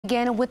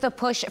Again, with a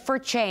push for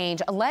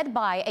change led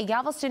by a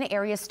Galveston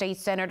area state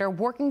senator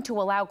working to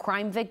allow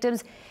crime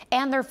victims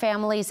and their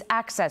families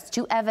access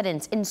to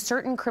evidence in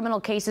certain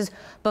criminal cases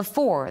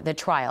before the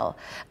trial.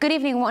 Good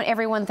evening,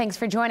 everyone. Thanks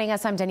for joining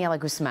us. I'm Daniela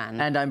Guzman.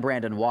 And I'm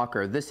Brandon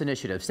Walker. This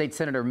initiative, State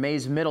Senator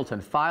Mays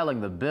Middleton filing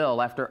the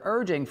bill after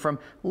urging from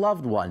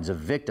loved ones of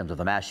victims of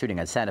the mass shooting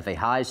at Santa Fe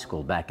High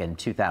School back in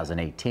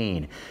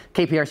 2018.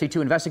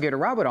 KPRC2 investigator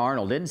Robert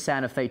Arnold in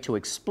Santa Fe to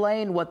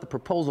explain what the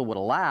proposal would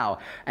allow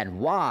and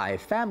why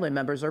family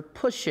members are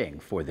pushing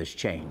for this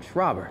change.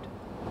 Robert.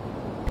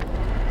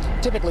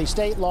 Typically,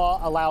 state law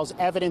allows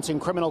evidence in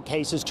criminal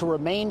cases to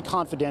remain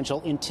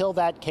confidential until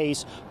that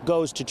case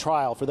goes to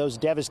trial. For those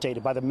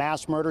devastated by the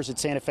mass murders at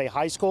Santa Fe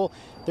High School,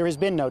 there has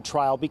been no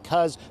trial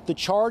because the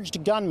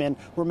charged gunman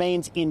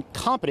remains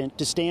incompetent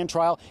to stand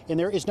trial, and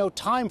there is no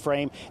time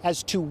frame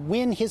as to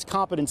when his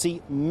competency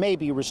may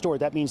be restored.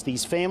 That means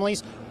these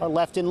families are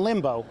left in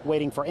limbo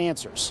waiting for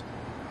answers.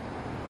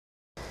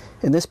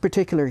 In this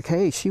particular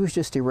case, she was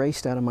just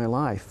erased out of my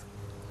life.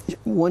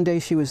 One day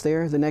she was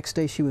there, the next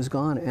day she was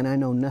gone, and I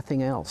know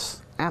nothing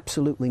else.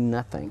 Absolutely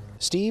nothing.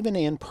 Steve and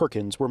Ann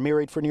Perkins were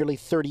married for nearly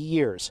 30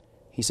 years.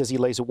 He says he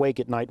lays awake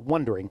at night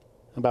wondering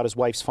about his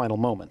wife's final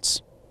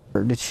moments.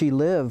 Did she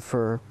live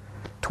for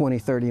 20,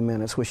 30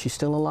 minutes? Was she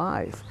still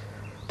alive?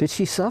 Did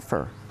she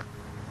suffer?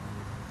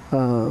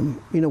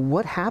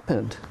 What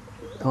happened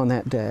on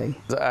that day?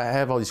 I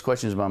have all these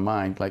questions in my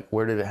mind, like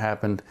where did it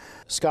happen?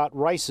 Scott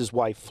Rice's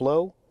wife,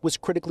 Flo, was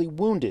critically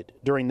wounded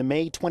during the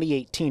May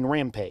 2018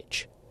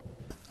 rampage.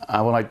 I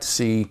would like to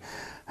see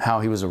how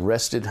he was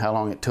arrested, how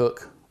long it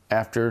took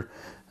after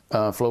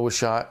Flo was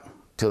shot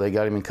till they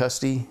got him in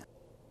custody.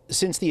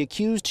 Since the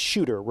accused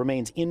shooter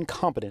remains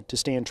incompetent to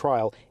stand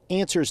trial,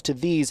 answers to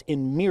these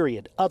and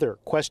myriad other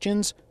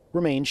questions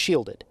remain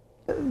shielded.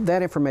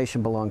 That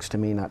information belongs to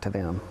me, not to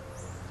them.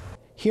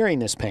 Hearing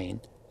this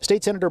pain,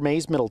 State Senator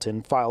Mays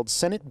Middleton filed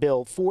Senate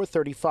Bill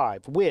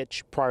 435,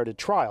 which, prior to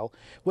trial,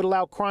 would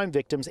allow crime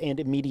victims and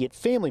immediate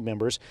family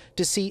members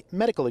to see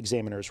medical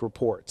examiners'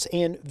 reports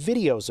and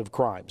videos of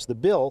crimes. The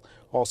bill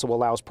also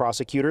allows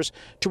prosecutors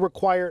to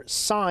require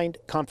signed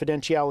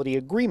confidentiality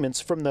agreements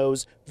from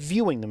those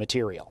viewing the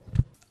material.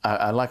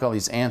 I like all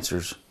these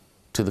answers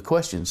to the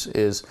questions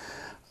is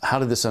how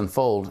did this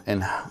unfold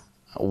and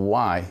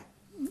why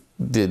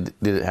did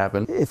it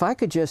happen? If I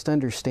could just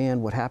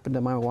understand what happened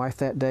to my wife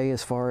that day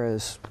as far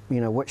as,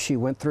 what she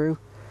went through,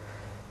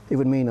 it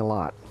would mean a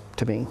lot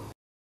to me.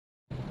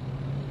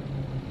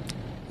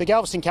 The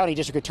Galveston County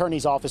District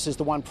Attorney's Office is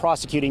the one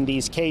prosecuting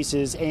these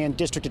cases, and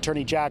District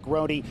Attorney Jack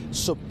Roney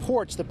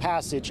supports the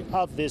passage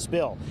of this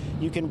bill.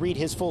 You can read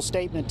his full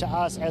statement to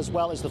us as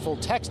well as the full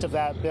text of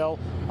that bill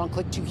on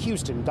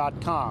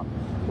click2houston.com.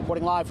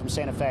 Reporting live from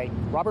Santa Fe,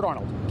 Robert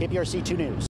Arnold, KPRC 2 News.